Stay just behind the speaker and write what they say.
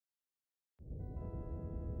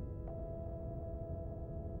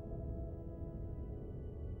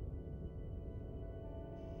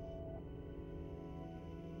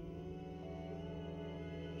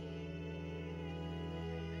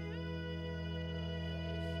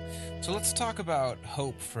So let's talk about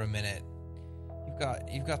hope for a minute.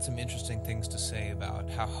 You've got some interesting things to say about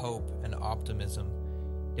how hope and optimism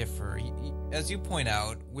differ. As you point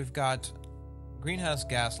out, we've got greenhouse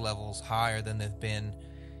gas levels higher than they've been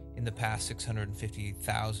in the past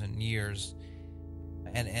 650,000 years.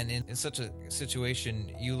 And in such a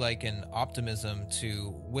situation, you liken optimism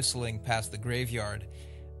to whistling past the graveyard.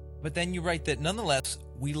 But then you write that nonetheless,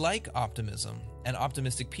 we like optimism and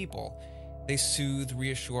optimistic people. They soothe,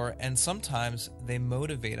 reassure, and sometimes they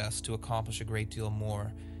motivate us to accomplish a great deal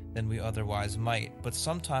more than we otherwise might. But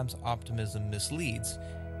sometimes optimism misleads,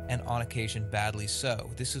 and on occasion badly so.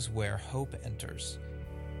 This is where hope enters.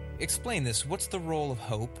 Explain this. What's the role of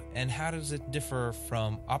hope, and how does it differ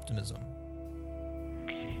from optimism?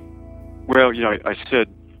 Well, I said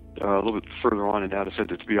a little bit further on in that, I said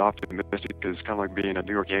that to be optimistic is kind of like being a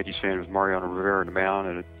New York Yankees fan with Mariano Rivera in the mound,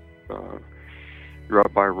 and you're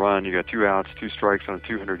up by a run, you got 2 outs, 2 strikes on a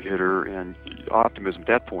 200 hitter, and optimism at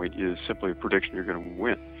that point is simply a prediction you're going to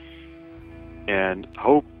win. And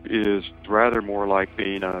hope is rather more like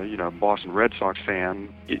being a Boston Red Sox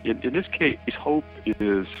fan. In this case, hope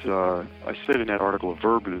is, I said in that article, a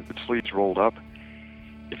verb with its sleeves rolled up.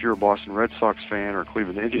 If you're a Boston Red Sox fan or a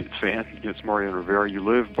Cleveland Indians fan against Mariano Rivera, you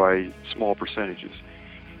live by small percentages.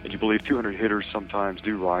 And you believe 200 hitters sometimes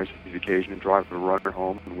do rise to the occasion and drive the runner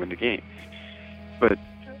home and win the game. But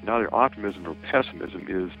neither optimism nor pessimism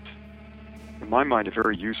is, in my mind, a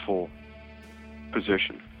very useful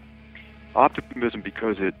position. Optimism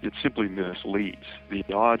because it simply misleads. The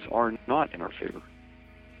odds are not in our favor.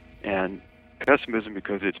 And pessimism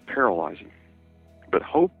because it's paralyzing. But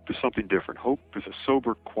hope is something different. Hope is a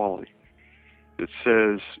sober quality that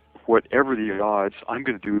says, whatever the odds, I'm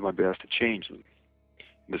going to do my best to change them,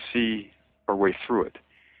 and to see our way through it.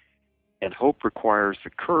 And hope requires the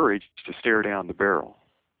courage to stare down the barrel.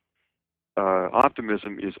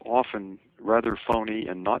 Optimism is often rather phony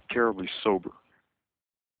and not terribly sober.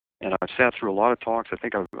 And I've sat through a lot of talks. I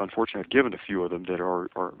think I've given a few of them that are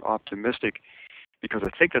optimistic because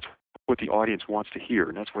I think that's what the audience wants to hear,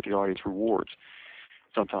 and that's what the audience rewards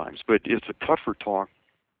sometimes. But it's a tougher talk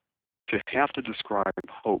to have to describe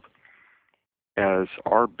hope as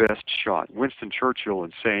our best shot. Winston Churchill,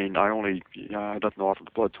 in saying, I had nothing to offer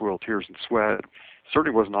but blood, toil, tears, and sweat,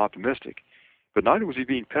 certainly wasn't optimistic. But neither was he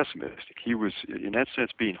being pessimistic. He was, in that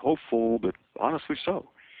sense, being hopeful, but honestly so.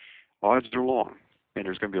 Odds are long, and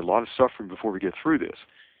there's going to be a lot of suffering before we get through this.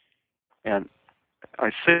 And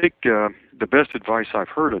I think the best advice I've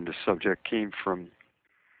heard on this subject came from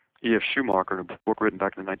E.F. Schumacher in a book written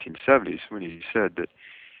back in the 1970s, when he said that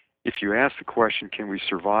if you ask the question, can we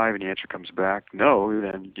survive, and the answer comes back no,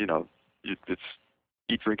 then, it's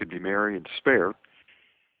eat, drink, and be merry, and despair.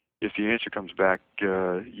 If the answer comes back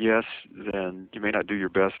yes, then you may not do your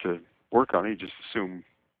best to work on it. You just assume,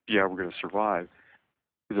 we're going to survive.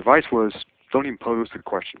 His advice was, don't even pose the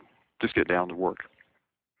question. Just get down to work.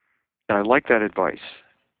 And I like that advice.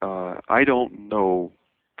 I don't know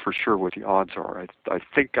for sure what the odds are. I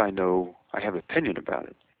think I know. I have an opinion about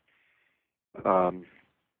it.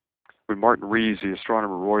 When Martin Rees, the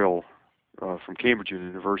astronomer royal from Cambridge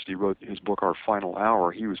University, wrote his book Our Final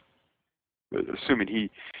Hour, he was assuming he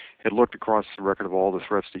had looked across the record of all the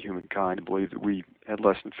threats to humankind and believed that we had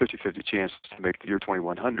less than 50-50 chance to make the year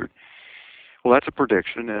 2100. Well, that's a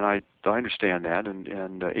prediction, and I understand that,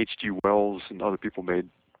 and H.G. Wells and other people made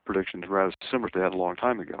predictions rather similar to that a long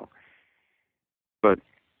time ago. But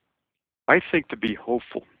I think to be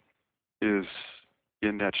hopeful is,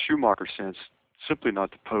 in that Schumacher sense, simply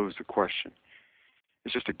not to pose the question.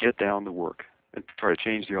 It's just to get down to work and try to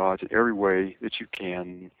change the odds in every way that you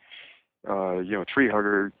can.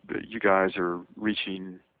 TreeHugger, you guys are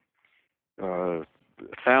reaching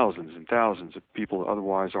thousands and thousands of people that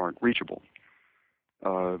otherwise aren't reachable.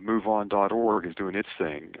 MoveOn.org is doing its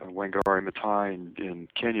thing. Wangari Maathai in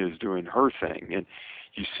Kenya is doing her thing. And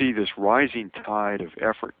you see this rising tide of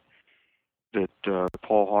effort that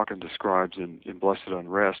Paul Hawken describes in Blessed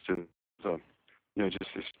Unrest as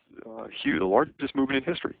just this huge, the largest movement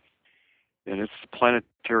in history. And it's the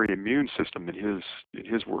planetary immune system in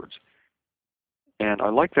his words. And I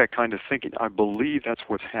like that kind of thinking. I believe that's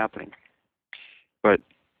what's happening. But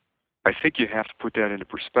I think you have to put that into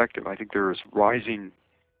perspective. I think there is rising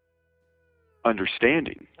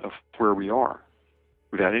understanding of where we are,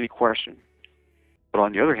 without any question. But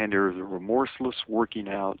on the other hand, there is a remorseless working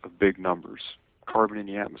out of big numbers. Carbon in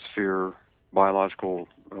the atmosphere, biological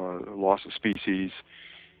loss of species,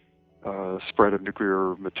 spread of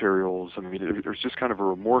nuclear materials. I mean, there's just kind of a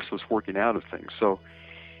remorseless working out of things. So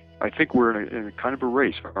I think we're in a kind of a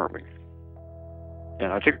race, aren't we?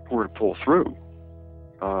 And I think we're going to pull through.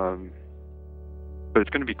 but it's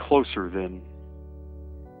going to be closer than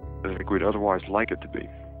I think we'd otherwise like it to be.